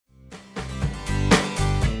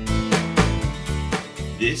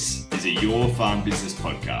This is a Your Farm Business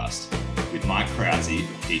podcast with Mike Krause of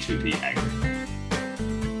P2P Agri.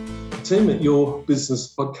 The team at Your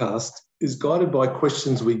Business podcast is guided by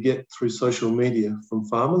questions we get through social media from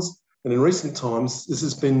farmers. And in recent times, this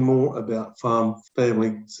has been more about farm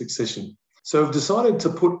family succession. So I've decided to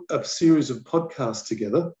put a series of podcasts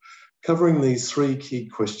together covering these three key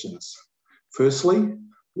questions. Firstly,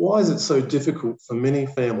 why is it so difficult for many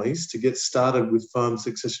families to get started with farm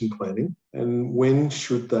succession planning, and when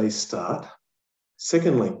should they start?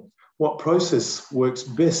 Secondly, what process works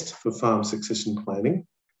best for farm succession planning?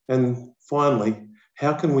 And finally,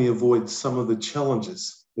 how can we avoid some of the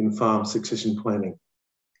challenges in farm succession planning?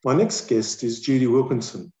 My next guest is Judy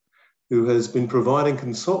Wilkinson, who has been providing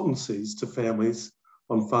consultancies to families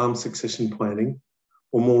on farm succession planning,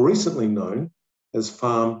 or more recently known as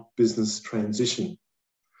farm business transition.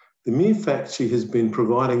 The mere fact she has been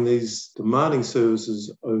providing these demanding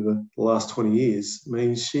services over the last 20 years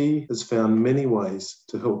means she has found many ways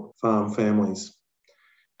to help farm families.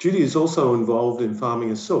 Judy is also involved in farming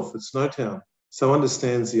herself at Snowtown, so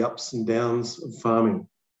understands the ups and downs of farming.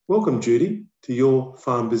 Welcome, Judy, to Your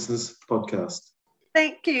Farm Business podcast.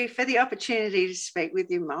 Thank you for the opportunity to speak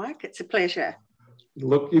with you, Mike. It's a pleasure.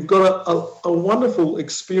 Look, you've got a wonderful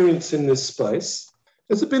experience in this space.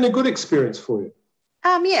 Has it been a good experience for you?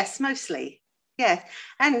 Yes, mostly. Yeah.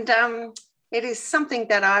 And it is something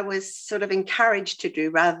that I was sort of encouraged to do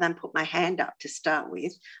rather than put my hand up to start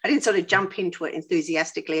with. I didn't sort of jump into it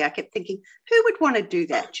enthusiastically. I kept thinking, who would want to do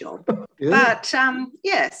that job? Yeah. But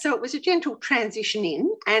so it was a gentle transition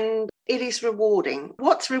in, and it is rewarding.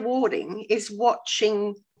 What's rewarding is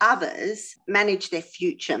watching others manage their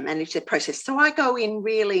future, manage their process. So I go in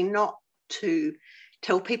really not to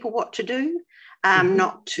tell people what to do,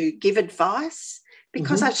 not to give advice,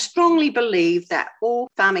 because I strongly believe that all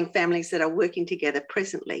farming families that are working together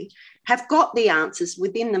presently have got the answers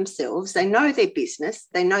within themselves. They know their business,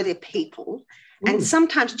 they know their people, and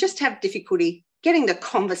sometimes just have difficulty getting the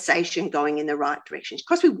conversation going in the right direction.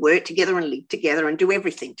 Because we work together and live together and do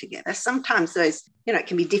everything together, sometimes those, it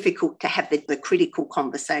can be difficult to have the critical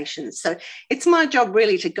conversations. So it's my job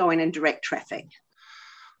really to go in and direct traffic.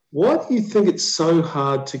 Why do you think it's so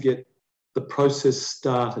hard to get the process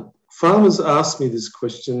started? Farmers ask me this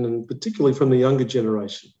question, and particularly from the younger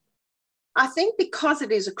generation. I think because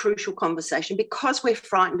it is a crucial conversation, because we're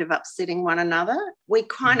frightened of upsetting one another, we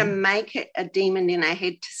kind of make it a demon in our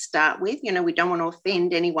head to start with. We don't want to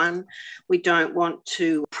offend anyone. We don't want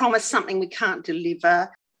to promise something we can't deliver.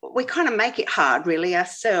 We kind of make it hard, really,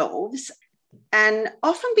 ourselves. And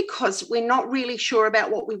often because we're not really sure about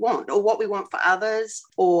what we want or what we want for others,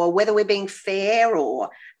 or whether we're being fair,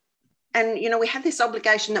 and we have this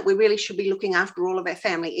obligation that we really should be looking after all of our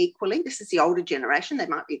family equally. This is the older generation. They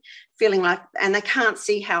might be feeling like, and they can't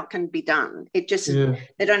see how it can be done. It just,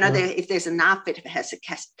 they don't know if there's enough, if it has the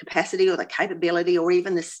capacity or the capability or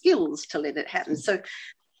even the skills to let it happen. So,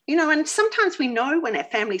 and sometimes we know when our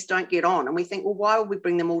families don't get on and we think, well, why would we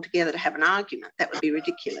bring them all together to have an argument? That would be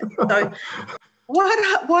ridiculous. So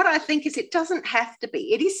what I think is it doesn't have to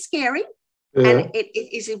be. It is scary. Yeah. And it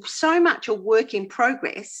is so much a work in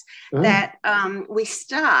progress that we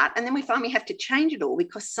start and then we find we have to change it all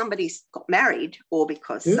because somebody's got married or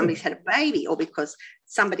because somebody's had a baby or because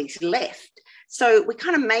somebody's left. So we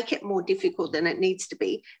kind of make it more difficult than it needs to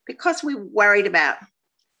be because we're worried about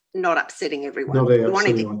not upsetting everyone. We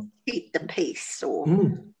wanted to keep the peace or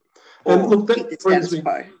and look, keep the that brings status me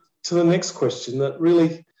quo. To the next question that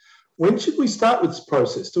really, when should we start with this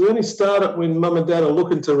process? Do we only start it when mum and dad are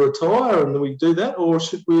looking to retire and we do that, or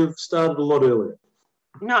should we have started a lot earlier?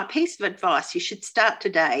 No, a piece of advice, you should start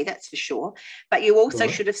today, that's for sure. But you also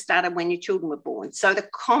should have started when your children were born. So the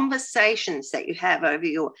conversations that you have over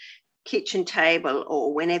your kitchen table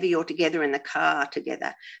or whenever you're together in the car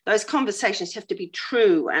together, those conversations have to be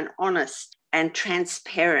true and honest and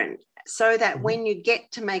transparent so that when you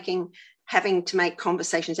get to having to make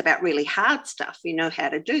conversations about really hard stuff, you know how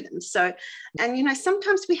to do them. So, and,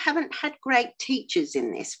 sometimes we haven't had great teachers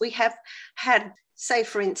in this. We have had, say,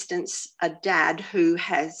 for instance, a dad who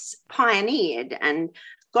has pioneered and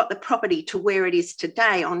got the property to where it is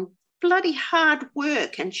today on bloody hard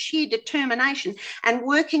work and sheer determination and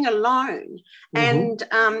working alone. And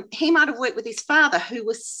he might have worked with his father who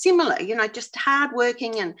was similar, just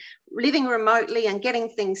hardworking and living remotely and getting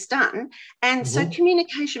things done. And so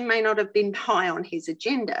communication may not have been high on his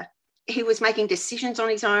agenda. He was making decisions on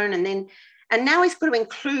his own and now he's got to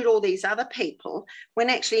include all these other people when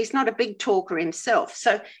actually he's not a big talker himself.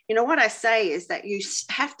 So, what I say is that you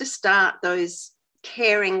have to start those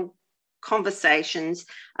caring conversations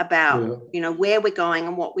about, where we're going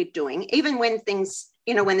and what we're doing, even when things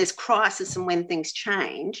when there's crisis and when things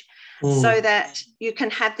change, so that you can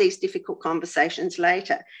have these difficult conversations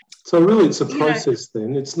later. So really it's a process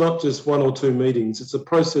then. It's not just one or two meetings. It's a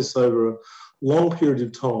process over a long period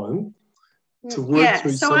of time to work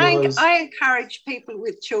through some of those. I encourage people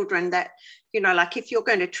with children that, like if you're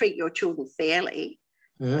going to treat your children fairly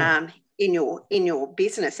in your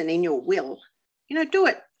business and in your will,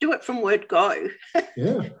 do it from word go.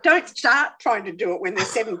 Yeah. Don't start trying to do it when they're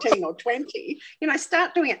 17 or 20.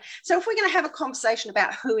 Start doing it. So if we're going to have a conversation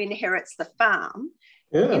about who inherits the farm,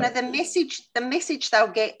 the message they'll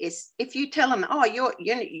get is, if you tell them, oh, you're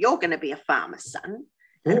going to be a farmer's son,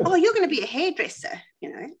 and, oh, you're going to be a hairdresser,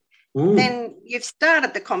 then you've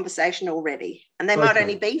started the conversation already, and they might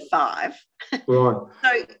only be 5. Right.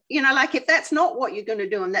 So, like if that's not what you're going to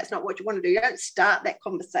do and that's not what you want to do, you don't start that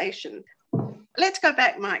conversation. Let's go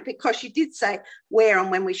back, Mike, because you did say where and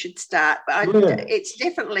when we should start, but it's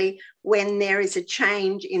definitely when there is a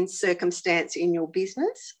change in circumstance in your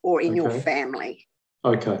business or in your family.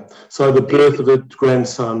 Okay. So the birth of a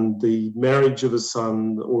grandson, the marriage of a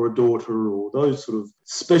son or a daughter, or those sort of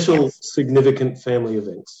special, significant family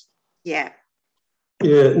events. Yeah.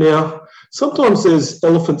 Yeah. Now, sometimes there's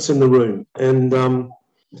elephants in the room, and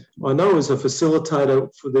I know as a facilitator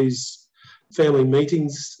for these family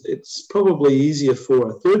meetings, it's probably easier for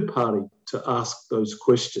a third party to ask those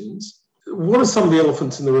questions. What are some of the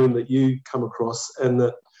elephants in the room that you come across and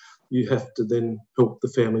that you have to then help the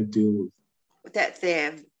family deal with? That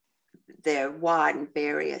they're wide and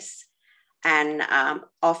various, and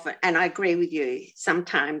often, and I agree with you,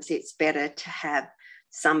 sometimes it's better to have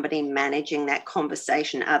somebody managing that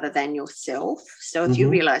conversation other than yourself. So if you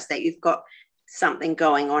realise that you've got something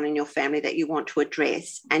going on in your family that you want to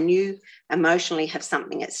address, and you emotionally have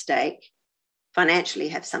something at stake, financially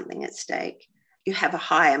have something at stake, you have a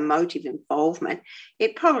higher emotive involvement,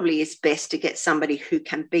 it probably is best to get somebody who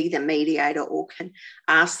can be the mediator or can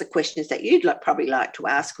ask the questions that you'd probably like to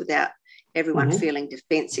ask without everyone feeling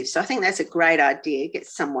defensive. So I think that's a great idea, get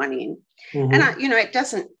someone in. And,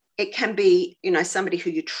 it can be, somebody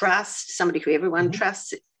who you trust, somebody who everyone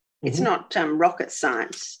trusts. It's not rocket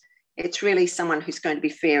science. It's really someone who's going to be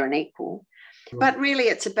fair and equal. But really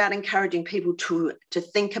it's about encouraging people to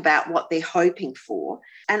think about what they're hoping for,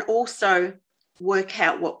 and also work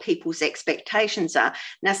out what people's expectations are.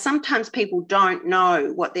 Now, sometimes people don't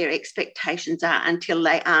know what their expectations are until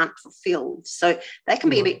they aren't fulfilled. So they can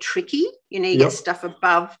be a bit tricky. You get stuff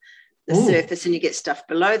above the surface and you get stuff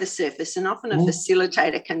below the surface. And often a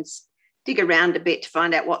facilitator can dig around a bit to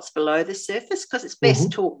find out what's below the surface, because it's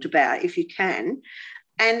best talked about if you can.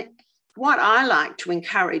 And what I like to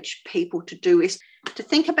encourage people to do is to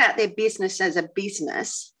think about their business as a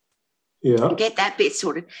business, and get that bit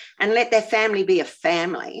sorted, and let their family be a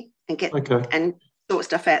family, and get and sort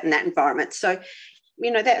stuff out in that environment. So,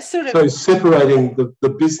 that's sort of... So separating the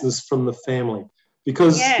business from the family,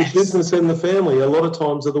 because the business and the family a lot of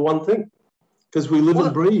times are the one thing, because we live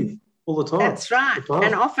and breathe all the time. That's right.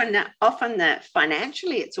 And often that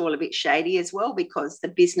financially it's all a bit shady as well, because the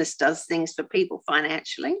business does things for people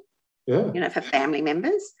financially. Yeah. For family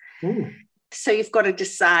members. So you've got to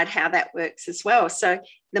decide how that works as well. So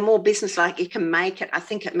the more business-like you can make it, I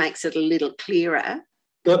think it makes it a little clearer.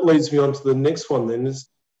 That leads me on to the next one then, is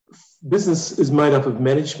business is made up of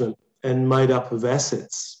management and made up of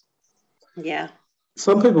assets. Yeah.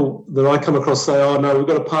 Some people that I come across say, oh, no, we've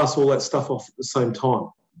got to pass all that stuff off at the same time.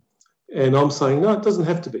 And I'm saying, no, it doesn't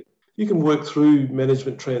have to be. You can work through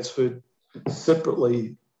management transfer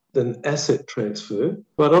separately than asset transfer,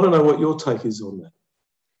 but I don't know what your take is on that.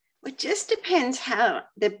 It just depends how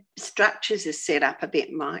the structures are set up a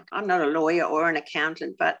bit, Mike. I'm not a lawyer or an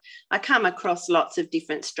accountant, but I come across lots of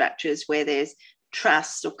different structures where there's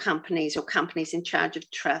trusts or companies in charge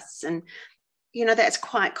of trusts, and that's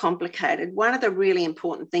quite complicated. One of the really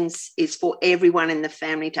important things is for everyone in the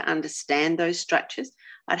family to understand those structures.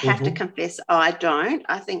 I'd have to confess I don't.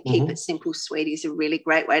 I think keep it simple, sweetie, is a really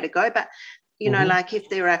great way to go. But like if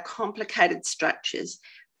there are complicated structures,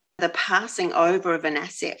 the passing over of an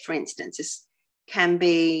asset, for instance, can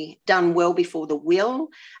be done well before the will,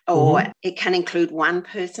 or it can include one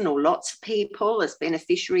person or lots of people as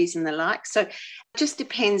beneficiaries and the like. So it just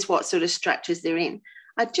depends what sort of structures they're in.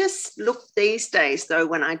 I just look these days, though,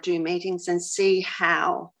 when I do meetings and see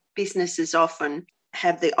how businesses often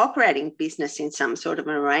have the operating business in some sort of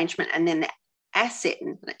an arrangement and then the asset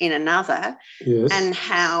in another, and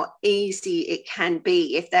how easy it can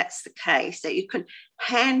be, if that's the case, that you can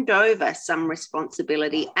hand over some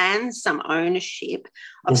responsibility and some ownership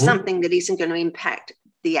of something that isn't going to impact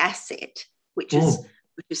the asset, which is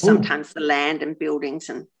sometimes the land and buildings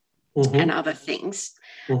and and other things.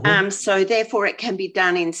 So therefore it can be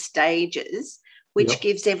done in stages, which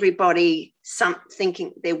gives everybody some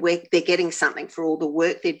thinking they're getting something for all the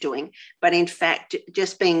work they're doing. But in fact,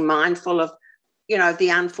 just being mindful of, you know, the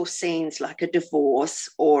unforeseens, like a divorce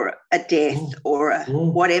or a death or a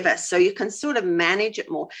whatever. So you can sort of manage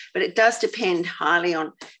it more, but it does depend highly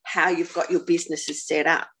on how you've got your businesses set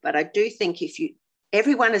up. But I do think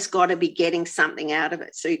everyone has got to be getting something out of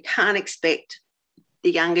it. So you can't expect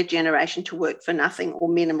the younger generation to work for nothing or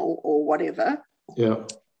minimal or whatever. Yeah.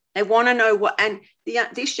 They want to know what, and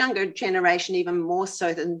this younger generation, even more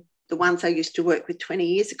so than the ones I used to work with 20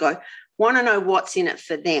 years ago, want to know what's in it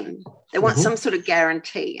for them. They want some sort of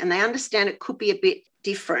guarantee, and they understand it could be a bit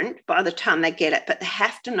different by the time they get it, but they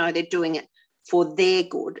have to know they're doing it for their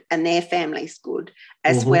good and their family's good,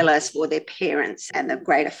 as well as for their parents and the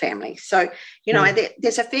greater family. So, you know,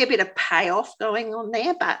 there's a fair bit of payoff going on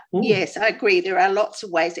there, but yes, I agree. There are lots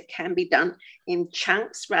of ways it can be done in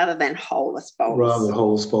chunks rather than whole-less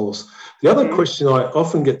bowls. The other question I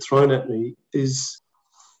often get thrown at me is,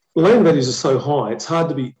 the land values are so high, it's hard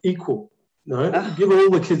to be equal. Give all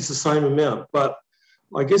the kids the same amount. But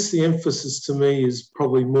I guess the emphasis to me is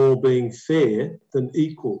probably more being fair than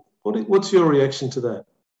equal. What's your reaction to that?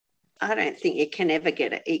 I don't think you can ever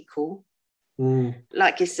get it equal.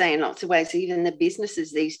 Like you say, in lots of ways, even the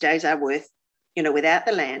businesses these days are worth, you know, without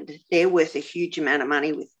the land, they're worth a huge amount of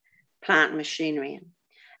money with plant and machinery. And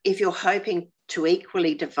if you're hoping to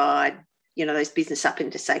equally divide, you know, those business up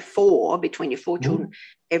into, say, 4 between your 4 children,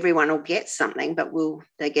 everyone will get something, but will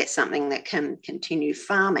they get something that can continue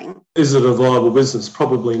farming? Is it a viable business?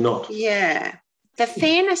 Probably not. Yeah. The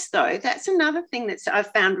fairness, though, that's another thing that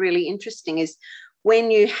I've found really interesting, is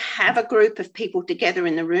when you have a group of people together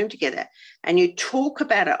in the room together and you talk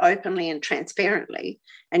about it openly and transparently,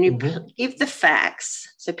 and you give the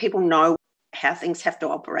facts so people know how things have to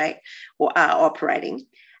operate or are operating,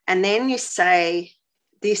 and then you say,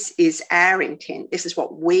 this is our intent, this is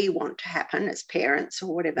what we want to happen as parents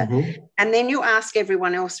or whatever, and then you ask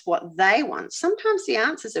everyone else what they want. Sometimes the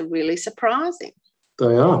answers are really surprising.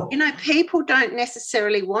 They are. You know, people don't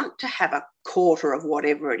necessarily want to have a quarter of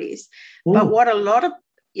whatever it is. But what a lot of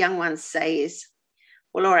young ones say is,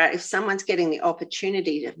 well, all right, if someone's getting the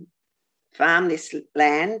opportunity to farm this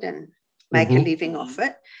land and make a living off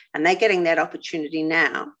it, and they're getting that opportunity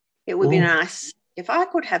now, it would be nice if I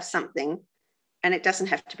could have something, and it doesn't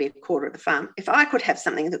have to be a quarter of the farm, if I could have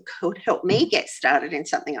something that could help me get started in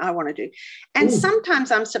something I want to do. And sometimes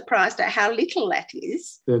I'm surprised at how little that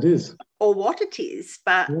is. That is. Or what it is.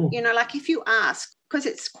 But, you know, like if you ask, because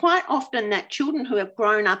it's quite often that children who have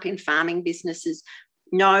grown up in farming businesses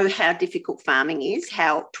know how difficult farming is,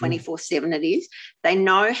 how 24/7 it is. They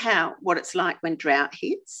know what it's like when drought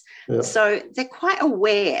hits. Yeah. So they're quite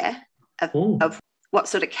aware of what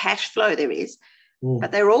sort of cash flow there is.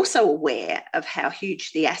 But they're also aware of how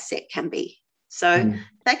huge the asset can be. So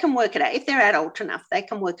they can work it out. If they're adult enough, they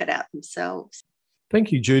can work it out themselves.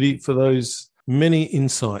 Thank you, Judy, for those many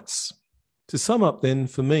insights. To sum up then,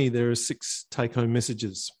 for me, there are 6 take-home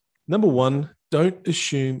messages. Number 1, don't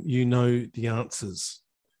assume you know the answers.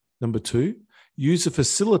 Number 2, use a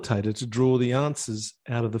facilitator to draw the answers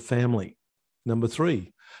out of the family. Number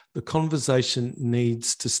 3, the conversation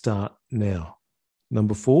needs to start now.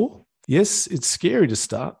 Number 4, yes, it's scary to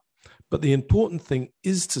start, but the important thing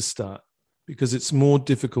is to start, because it's more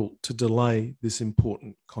difficult to delay this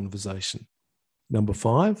important conversation. Number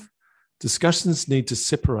 5, discussions need to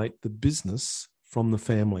separate the business from the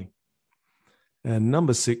family. And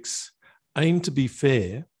number 6, aim to be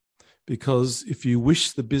fair, because if you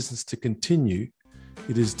wish the business to continue,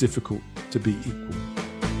 it is difficult to be equal.